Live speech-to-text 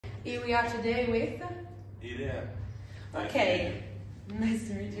Here we are today with Ilia. Okay, nice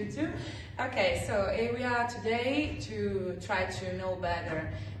to meet you too. Okay, so here we are today to try to know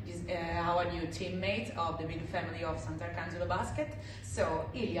better our new teammate of the big family of Saltykov basket. So,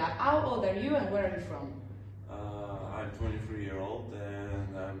 Ilia, how old are you and where are you from? I'm 23-year-old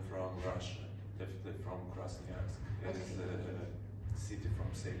and I'm from Russia, definitely from Krasnoyarsk. It's a city from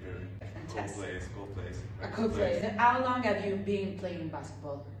Siberia. Fantastic. Cold place. A cool place. How long have you been playing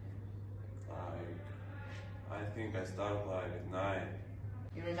basketball? I think I started like at 9.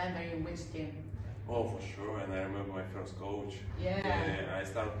 You remember in which team? Oh, for sure, and I remember my first coach. Yeah. I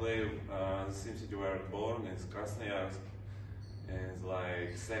started playing the same city where I was born, it's Krasnoyarsk. And it's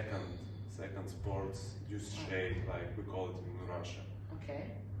like second sports youth shade, like we call it in Russia. Okay.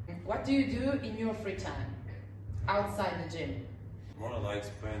 What do you do in your free time? Outside the gym? More I like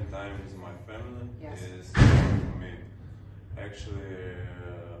spend time with my family. Yes. Is for me. Actually,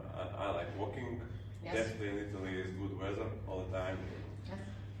 I like walking. Yes. Definitely in Italy is good weather all the time. Yes.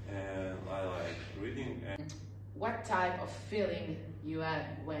 And I like reading. And what type of feeling you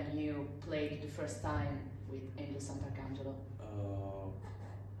had when you played the first time with Ilia Saltykov?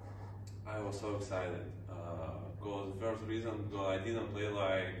 I was so excited because the first reason because I didn't play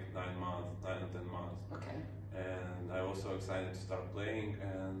like 9 or 10 months. Okay. And I was so excited to start playing,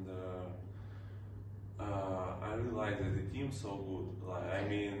 and I really like that the team's so good. Like I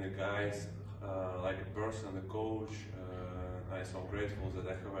mean, the guys, like a person, the coach. I'm so grateful that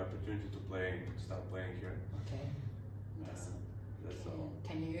I have an opportunity to start playing here. Okay. Yes. That's all.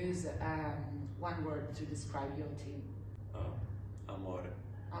 Can you use one word to describe your team? Amore.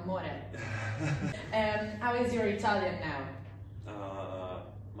 Amore. How is your Italian now?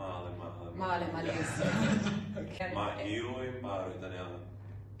 Male. Malissimo. Okay. Ma io imparo italiano.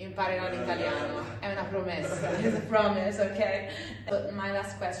 Imparerò l'italiano. È una promessa. It's a promise, okay? But my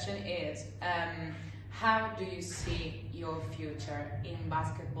last question is, how do you see your future in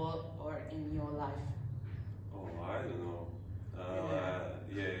basketball or in your life? Oh, I don't know.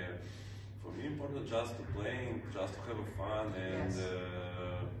 Yeah. For me, important just to play, just to have a fun and Yes.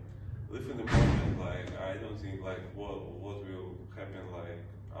 live in the moment. Like I don't think like what will happen like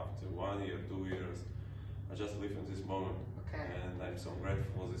after 1 year, 2 years. I just live in this moment. Okay. And I'm so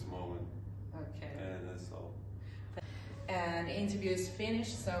grateful for this moment. Okay. And that's all. And the interview is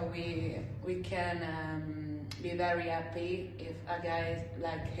finished, so we can be very happy if a guy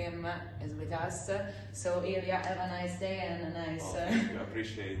like him is with us. So Ilia, have a nice day and a nice.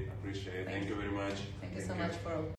 Appreciate. Thank you very much. Thank you so much for.